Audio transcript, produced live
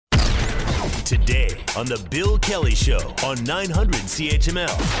Today on The Bill Kelly Show on 900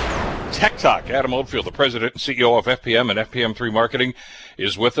 CHML. Tech Talk. Adam Oldfield, the president and CEO of FPM and FPM3 Marketing,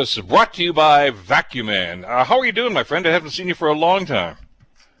 is with us. Brought to you by VacuumMan. How are you doing, my friend? I haven't seen you for a long time.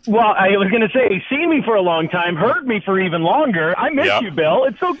 Well, I was going to say, seen me for a long time, heard me for even longer. I miss you, Bill.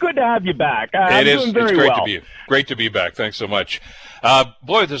 It's so good to have you back. It is. It's great to be back. Thanks so much.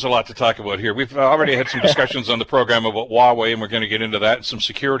 Boy, there's a lot to talk about here. We've already had some discussions on the program about Huawei, and we're going to get into that and some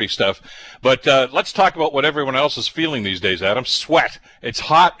security stuff. But let's talk about what everyone else is feeling these days, Adam. Sweat. It's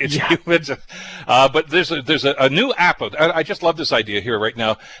hot. It's humid. But there's a new app. I just love this idea here right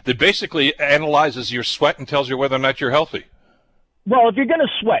now that basically analyzes your sweat and tells you whether or not you're healthy. Well, if you're going to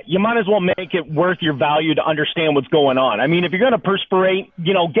sweat, you might as well make it worth your value to understand what's going on. I mean, if you're going to perspirate,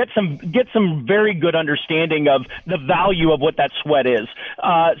 get some very good understanding of the value of what that sweat is.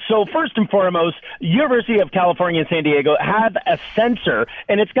 So first and foremost, University of California in San Diego have a sensor,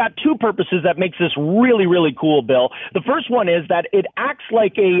 and it's got two purposes that makes this really, really cool, Bill. The first one is that it acts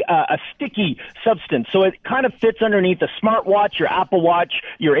like a sticky substance. So it kind of fits underneath a smartwatch, your Apple Watch,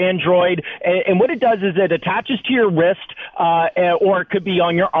 your Android. And what it does is it attaches to your wrist, or it could be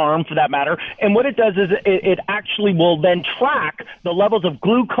on your arm for that matter. And what it does is it actually will then track the levels of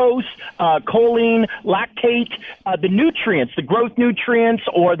glucose, choline, lactate, the nutrients, the growth nutrients,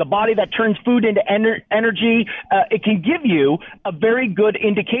 or the body that turns food into energy. It can give you a very good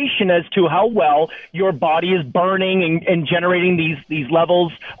indication as to how well your body is burning and generating these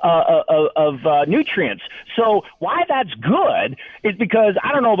levels of nutrients. So why that's good is because,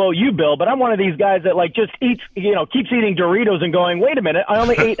 I don't know about you, Bill, but I'm one of these guys that just eats, keeps eating Doritos and going, wait a minute, I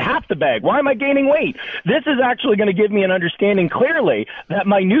only ate half the bag. Why am I gaining weight? This is actually going to give me an understanding clearly that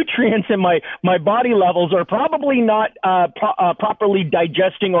my nutrients and my body levels are probably not properly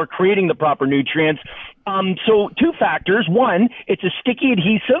digesting or creating the proper nutrients. So two factors. One, it's a sticky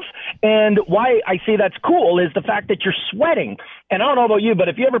adhesive, and why I say that's cool is the fact that you're sweating. And I don't know about you, but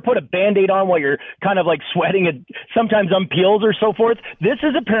if you ever put a Band-Aid on while you're kind of sweating, it sometimes unpeels or so forth. This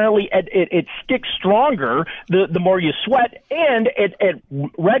is apparently, it sticks stronger the more you sweat, and it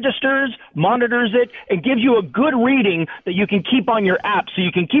registers, monitors it, and gives you a good reading that you can keep on your app, so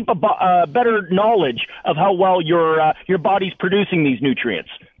you can keep a better knowledge of how well your body's producing these nutrients.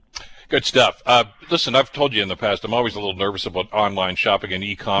 Good stuff. Listen, I've told you in the past, I'm always a little nervous about online shopping and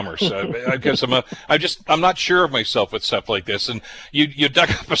e-commerce. I guess I'm not sure of myself with stuff like this. And you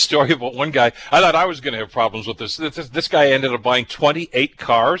dug up a story about one guy. I thought I was going to have problems with this. This guy ended up buying 28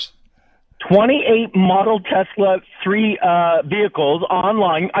 cars. 28 model Tesla 3 vehicles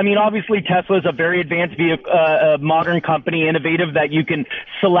online. I mean, obviously Tesla is a very advanced vehicle, modern company, innovative, that you can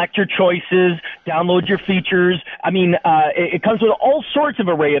select your choices, download your features. I mean, it comes with all sorts of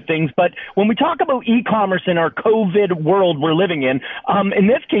array of things. But when we talk about e-commerce in our COVID world we're living in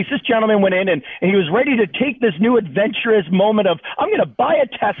this case, this gentleman went in and he was ready to take this new adventurous moment of, I'm going to buy a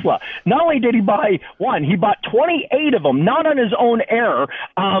Tesla. Not only did he buy one, he bought 28 of them, not on his own error,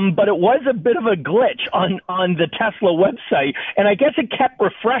 but it was a bit of a glitch on the Tesla website, and I guess it kept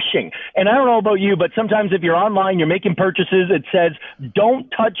refreshing. And I don't know about you, but sometimes if you're online, you're making purchases, it says don't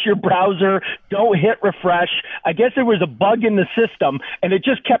touch your browser, don't hit refresh. I guess there was a bug in the system, and it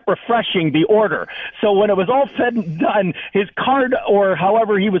just kept refreshing the order. So when it was all said and done, his card, or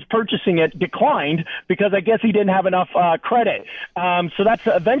however he was purchasing it, declined because I guess he didn't have enough credit. So that's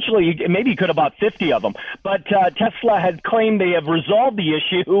eventually, maybe he could have bought 50 of them. But Tesla had claimed they have resolved the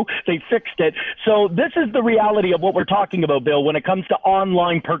issue. They fixed it. So this is the reality of what we're talking about, Bill, when it comes to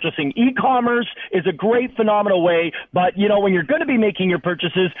online purchasing. E-commerce is a great, phenomenal way, but, when you're going to be making your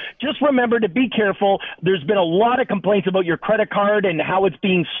purchases, just remember to be careful. There's been a lot of complaints about your credit card and how it's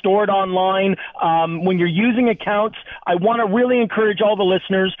being stored online. When you're using accounts, I want to really encourage all the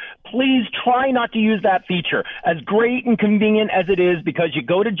listeners, please try not to use that feature. As great and convenient as it is, because you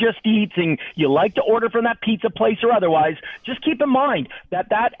go to Just Eat and you like to order from that pizza place or otherwise, just keep in mind that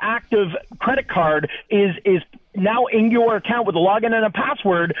active credit card is now in your account with a login and a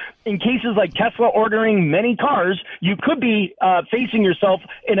password. In cases like Tesla ordering many cars, you could be facing yourself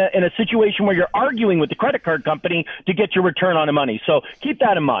in a situation where you're arguing with the credit card company to get your return on the money. So keep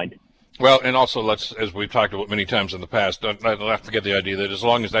that in mind. Well, and also as we've talked about many times in the past, don't forget the idea that as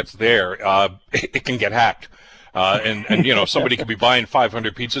long as that's there, it can get hacked. And somebody could be buying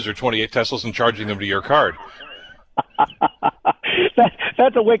 500 pizzas or 28 Teslas and charging them to your card.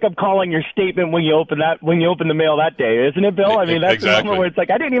 That's a wake-up call on your statement when you open the mail that day, isn't it, Bill? I mean, that's exactly. The moment where it's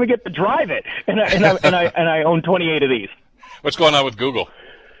like, I didn't even get to drive it, and I own 28 of these. What's going on with Google?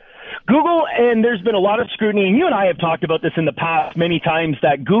 Google, and there's been a lot of scrutiny, and you and I have talked about this in the past many times,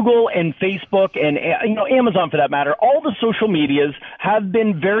 that Google and Facebook and Amazon, for that matter, all the social medias have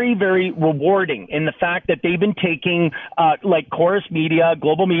been very, very rewarding in the fact that they've been taking like Chorus Media,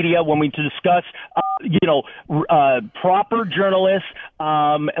 Global Media, when we discuss proper journalists,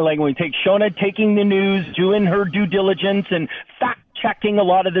 like when we take Shona taking the news, doing her due diligence and fact-checking a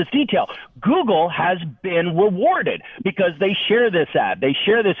lot of this detail. Google has been rewarded because they share this ad, they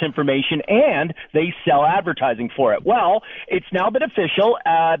share this information, and they sell advertising for it. Well, it's now been official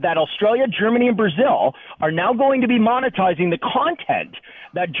that Australia, Germany, and Brazil are now going to be monetizing the content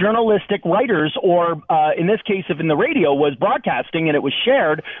that journalistic writers, or in this case, if in the radio was broadcasting and it was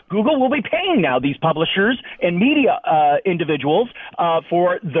shared, Google will be paying now these publishers and media individuals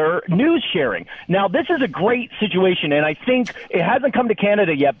for their news sharing. Now, this is a great situation, and I think it hasn't come to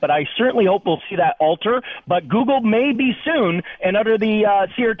Canada yet, but I certainly hope we'll see that alter. But Google may be soon, and under the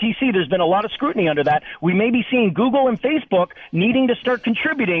CRTC, there's been a lot of scrutiny under that. We may be seeing Google and Facebook needing to start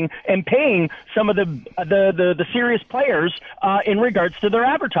contributing and paying some of the serious players in regards to their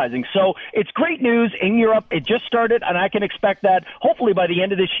advertising. So it's great news in Europe. It just started, and I can expect that hopefully by the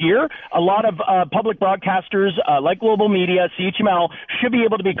end of this year, a lot of public broadcasters like Global Media, CHML, should be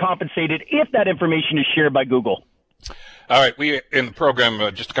able to be compensated if that information is shared by Google. All right, we in the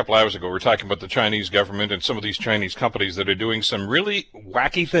program just a couple hours ago, we were talking about the Chinese government and some of these Chinese companies that are doing some really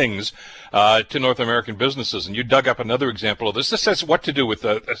wacky things to North American businesses. And you dug up another example of this. This has what to do with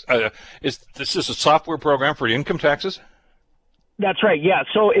is this a software program for income taxes? That's right, yeah.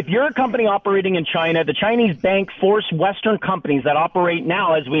 So if you're a company operating in China, the Chinese bank forced Western companies that operate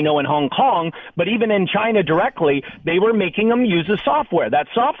now, as we know, in Hong Kong, but even in China directly, they were making them use the software. That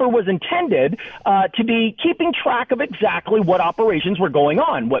software was intended to be keeping track of exactly what operations were going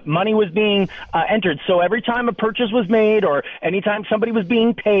on, what money was being entered. So every time a purchase was made or anytime somebody was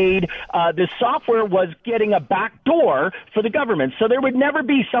being paid, this software was getting a back door for the government. So there would never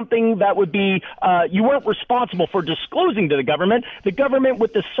be something that would be, you weren't responsible for disclosing to the government. The government,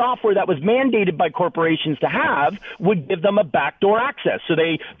 with the software that was mandated by corporations to have, would give them a backdoor access. So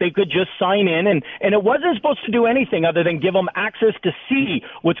they could just sign in, and it wasn't supposed to do anything other than give them access to see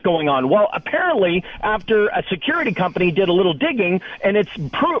what's going on. Well, apparently, after a security company did a little digging, and it's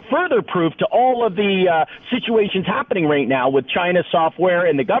further proof to all of the situations happening right now with China software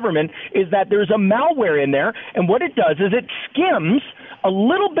and the government, is that there's a malware in there, and what it does is it skims a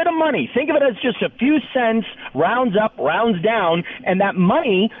little bit of money. Think of it as just a few cents, rounds up, rounds down, and that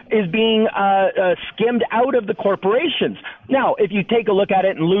money is being skimmed out of the corporations. Now, if you take a look at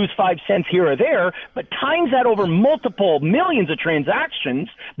it and lose 5 cents here or there, but times that over multiple millions of transactions,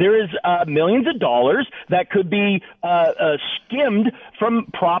 there is millions of dollars that could be skimmed from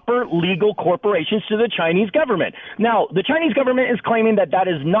proper legal corporations to the Chinese government. Now, the Chinese government is claiming that that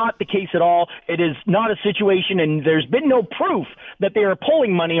is not the case at all. It is not a situation, and there's been no proof that they are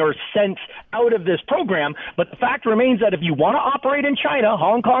pulling money or cents out of this program. But the fact remains that if you want to operate in China,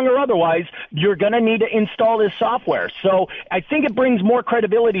 Hong Kong or otherwise, you're going to need to install this software. So I think it brings more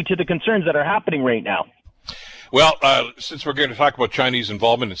credibility to the concerns that are happening right now. Well, since we're going to talk about Chinese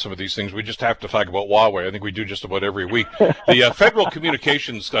involvement in some of these things, we just have to talk about Huawei. I think we do just about every week. The Federal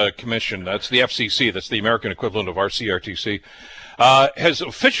Communications Commission, that's the FCC, that's the American equivalent of our CRTC, has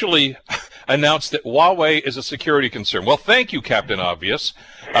officially announced that Huawei is a security concern. Well, thank you, Captain Obvious.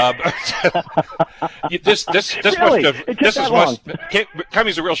 This really? must come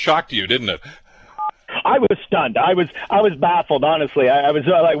as a real shock to you, didn't it? I was stunned. I was baffled, honestly. I was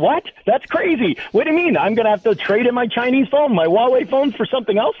like, what? That's crazy. What do you mean? I'm going to have to trade in my Chinese phone, my Huawei phone, for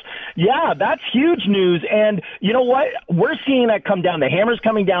something else? Yeah, that's huge news. And you know what? We're seeing that come down. The hammer's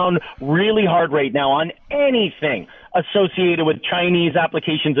coming down really hard right now on anything associated with Chinese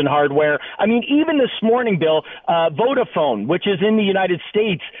applications and hardware. I mean, even this morning, Bill, Vodafone, which is in the United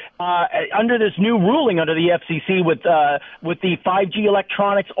States, under this new ruling under the FCC with the 5G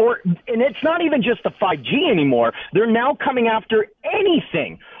electronics, and it's not even just the 5G anymore. They're now coming after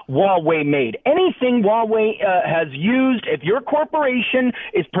anything Huawei made. Anything Huawei has used, if your corporation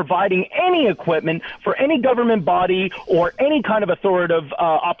is providing any equipment for any government body or any kind of authoritative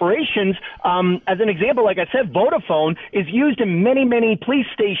operations, as an example, like I said, Vodafone is used in many, many police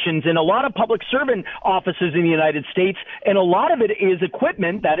stations and a lot of public servant offices in the United States, and a lot of it is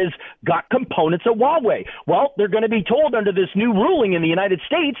equipment that has got components of Huawei. Well, they're going to be told under this new ruling in the United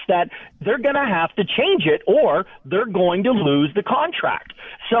States that they're going to have to change it or they're going to lose the contract.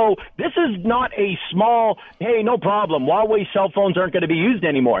 So so this is not a small, hey, no problem, Huawei cell phones aren't going to be used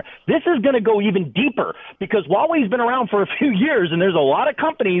anymore. This is going to go even deeper because Huawei's been around for a few years, and there's a lot of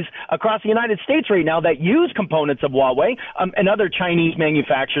companies across the United States right now that use components of Huawei and other Chinese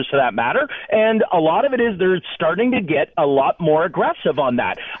manufacturers for that matter, and a lot of it is they're starting to get a lot more aggressive on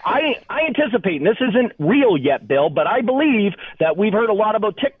that. I anticipate, and this isn't real yet, Bill, but I believe that we've heard a lot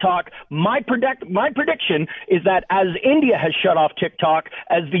about TikTok. My prediction is that as India has shut off TikTok,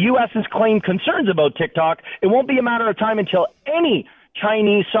 as the U.S. has claimed concerns about TikTok, it won't be a matter of time until any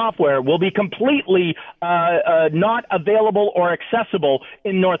Chinese software will be completely not available or accessible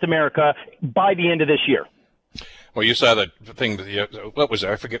in North America by the end of this year. Well, you saw that thing. What was it?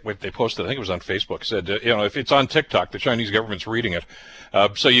 I forget what they posted. I think it was on Facebook. It said, if it's on TikTok, the Chinese government's reading it.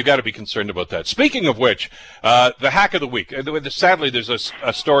 So you got to be concerned about that. Speaking of which, the hack of the week. Sadly, there's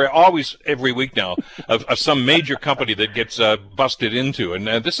a story always every week now of some major company that gets busted into, and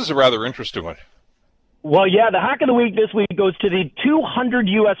this is a rather interesting one. Well, yeah, the hack of the week this week goes to the 200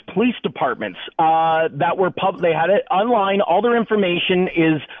 U.S. police departments that were they had it online. All their information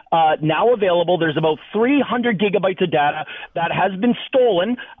is now available. There's about 300 gigabytes of data that has been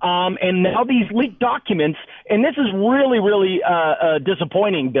stolen, and now these leaked documents. And this is really, really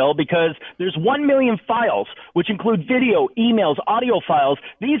disappointing, Bill, because there's 1 million files, which include video, emails, audio files.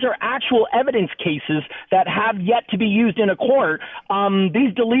 These are actual evidence cases that have yet to be used in a court.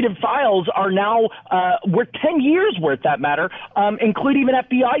 These deleted files are now worth 10 years worth, that matter, include even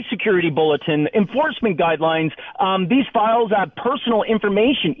FBI security bulletin, enforcement guidelines. These files have personal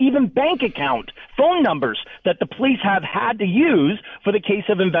information, even bank account, phone numbers that the police have had to use for the case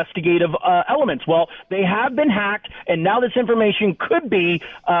of investigative elements. Well, they have been hacked, and now this information could be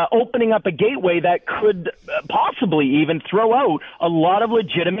opening up a gateway that could possibly even throw out a lot of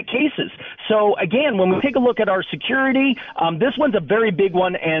legitimate cases. So, again, when we take a look at our security, this one's a very big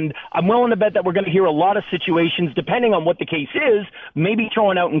one, and I'm willing to bet that we're going to hear a lot of situations, depending on what the case is, maybe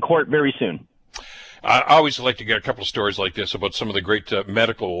thrown out in court very soon. I always like to get a couple of stories like this about some of the great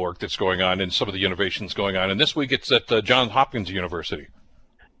medical work that's going on and some of the innovations going on. And this week it's at Johns Hopkins University.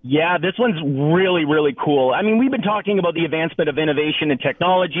 Yeah, this one's really, really cool. I mean, we've been talking about the advancement of innovation and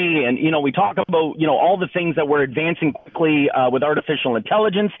technology, and, we talk about, all the things that we're advancing quickly with artificial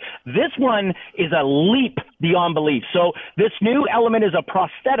intelligence. This one is a leap beyond belief. So this new element is a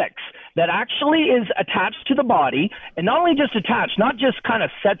prosthetics that actually is attached to the body, and not only just attached, not just kind of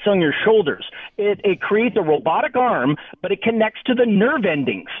sets on your shoulders. It creates a robotic arm, but it connects to the nerve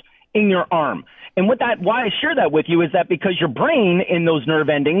endings in your arm. And why I share that with you is that because your brain in those nerve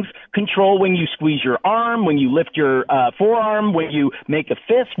endings control when you squeeze your arm, when you lift your forearm, when you make a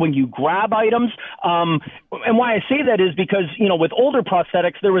fist, when you grab items. And why I say that is because, with older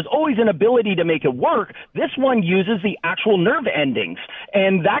prosthetics, there was always an ability to make it work. This one uses the actual nerve endings.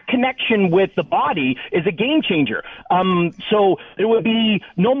 And that connection with the body is a game changer. So there would be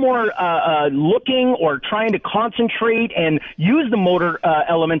no more looking or trying to concentrate and use the motor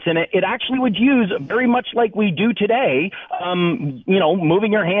elements in it. It actually would use very much like we do today,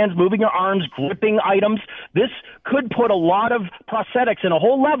 moving your hands, moving your arms, gripping items. This could put a lot of prosthetics in a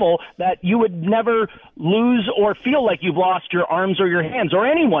whole level that you would never lose or feel like you've lost your arms or your hands, or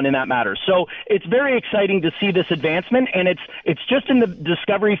anyone in that matter. So it's very exciting to see this advancement, and it's just in the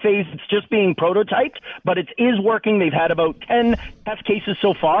discovery phase. It's just being prototyped, but it is working. They've had about 10 test cases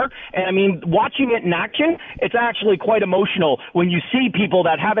so far, and I mean, watching it in action, it's actually quite emotional when you see people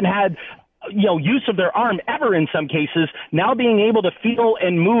that haven't had use of their arm ever in some cases, now being able to feel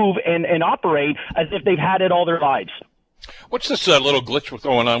and move and operate as if they've had it all their lives. What's this little glitch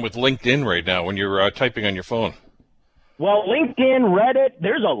going on with LinkedIn right now when you're typing on your phone? Well, LinkedIn, Reddit,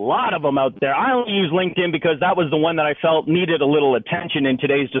 there's a lot of them out there. I only use LinkedIn because that was the one that I felt needed a little attention in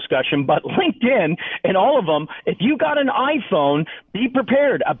today's discussion. But LinkedIn and all of them, if you got an iPhone, be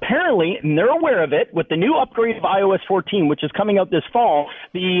prepared. Apparently, and they're aware of it, with the new upgrade of iOS 14, which is coming out this fall,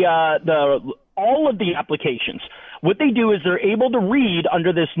 all of the applications, what they do is they're able to read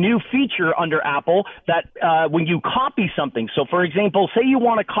under this new feature under Apple that when you copy something. So, for example, say you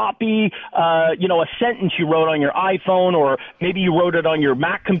want to copy, a sentence you wrote on your iPhone, or maybe you wrote it on your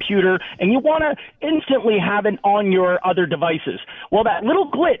Mac computer, and you want to instantly have it on your other devices. Well, that little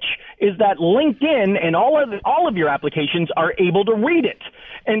glitch is that LinkedIn and all of your applications are able to read it.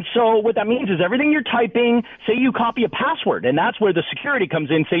 And so what that means is everything you're typing, say you copy a password, and that's where the security comes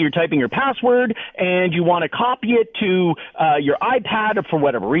in. Say you're typing your password and you want to copy it to your iPad or for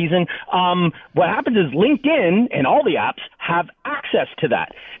whatever reason. What happens is LinkedIn and all the apps have access to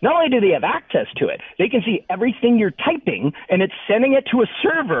that. Not only do they have access to it, they can see everything you're typing, and it's sending it to a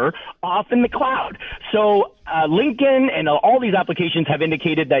server off in the cloud. So Lincoln and all these applications have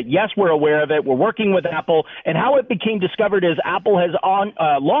indicated that, yes, we're aware of it. We're working with Apple. And how it became discovered is Apple has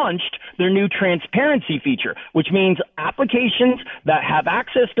launched their new transparency feature, which means applications that have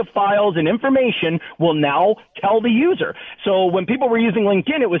access to files and information will now tell the user. So when people were using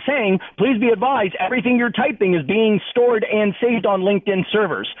LinkedIn, it was saying, please be advised, everything you're typing is being stored and saved on LinkedIn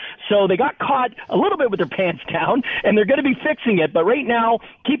servers. So they got caught a little bit with their pants down, and they're going to be fixing it. But right now,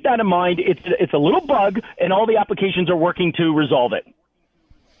 keep that in mind. It's a little bug, and all the applications are working to resolve it.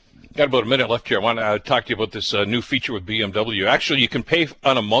 Got about a minute left here. I want to talk to you about this new feature with BMW. Actually, you can pay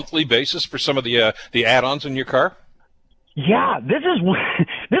on a monthly basis for some of the add-ons in your car. Yeah, this is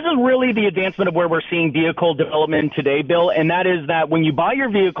really the advancement of where we're seeing vehicle development today, Bill, and that is that when you buy your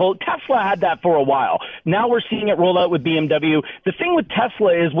vehicle, Tesla had that for a while. Now we're seeing it roll out with BMW. The thing with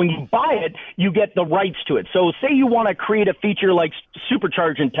Tesla is when you buy it, you get the rights to it. So say you want to create a feature like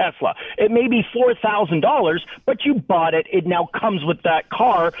supercharging Tesla. It may be $4,000, but you bought it. It now comes with that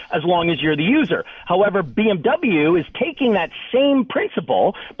car as long as you're the user. However, BMW is taking that same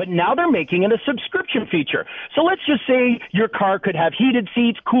principle, but now they're making it a subscription feature. So let's just say your car could have heated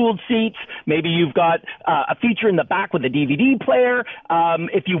seats, cooled seats. Maybe you've got a feature in the back with a DVD player.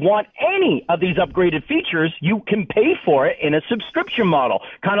 If you want any of these upgraded features, you can pay for it in a subscription model.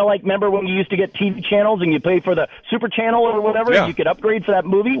 Kind of like, remember when you used to get TV channels and you pay for the Super Channel or whatever, you could upgrade for that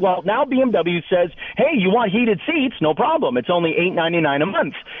movie? Well, now BMW says, hey, you want heated seats? No problem. It's only $8.99 a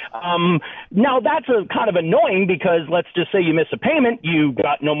month. Now, that's kind of annoying because let's just say you miss a payment, you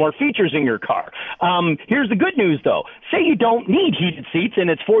got no more features in your car. Here's the good news, though. Say you don't need heated seats and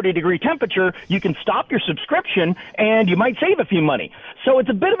it's 40-degree temperature, you can stop your subscription and you might save a few money. So it's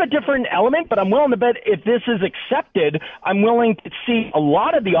a bit of a different element, but I'm willing to bet if this is accepted, I'm willing to see a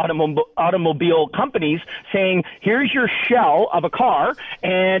lot of the automobile companies saying, here's your shell of a car,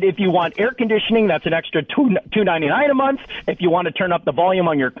 and if you want air conditioning, that's an extra $2.99 a month. If you want to turn up the volume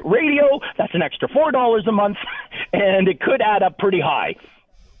on your radio, that's an extra $4 a month, and it could add up pretty high.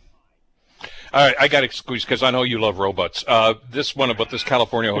 All right, I got to squeeze because I know you love robots. This one about this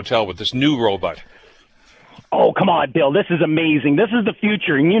California hotel with this new robot. Oh, come on, Bill. This is amazing. This is the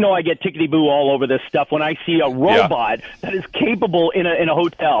future. And you know I get tickety-boo all over this stuff when I see a robot that is capable in a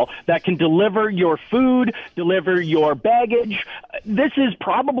hotel that can deliver your food, deliver your baggage. This is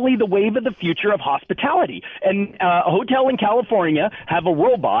probably the wave of the future of hospitality. And a hotel in California have a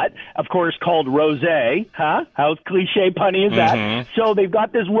robot, of course, called Rosé. Huh? How cliche punny is that? Mm-hmm. So they've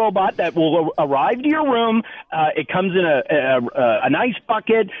got this robot that will arrive to your room. It comes in a nice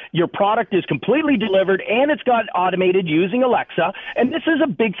bucket. Your product is completely delivered, and it's got automated using Alexa. And this is a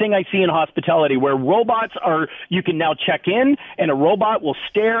big thing I see in hospitality where robots you can now check in and a robot will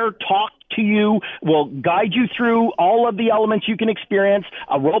stare, talk to you, will guide you through all of the elements you can experience.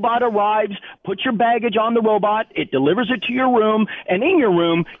 A robot arrives, puts your baggage on the robot, it delivers it to your room, and in your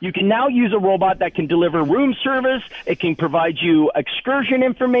room, you can now use a robot that can deliver room service, it can provide you excursion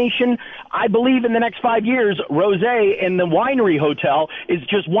information. I believe in the next 5 years, Rosé in the Winery Hotel is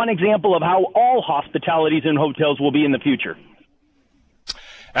just one example of how all hospitalities and hotels will be in the future.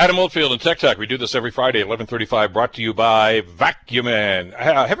 Adam Oldfield and Tech Talk. We do this every Friday at 11:35, brought to you by Vacuuman.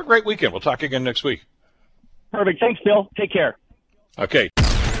 Have a great weekend. We'll talk again next week. Perfect. Thanks, Bill. Take care. Okay.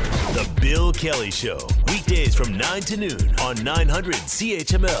 The Bill Kelly Show, weekdays from 9 to noon on 900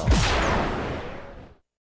 CHML.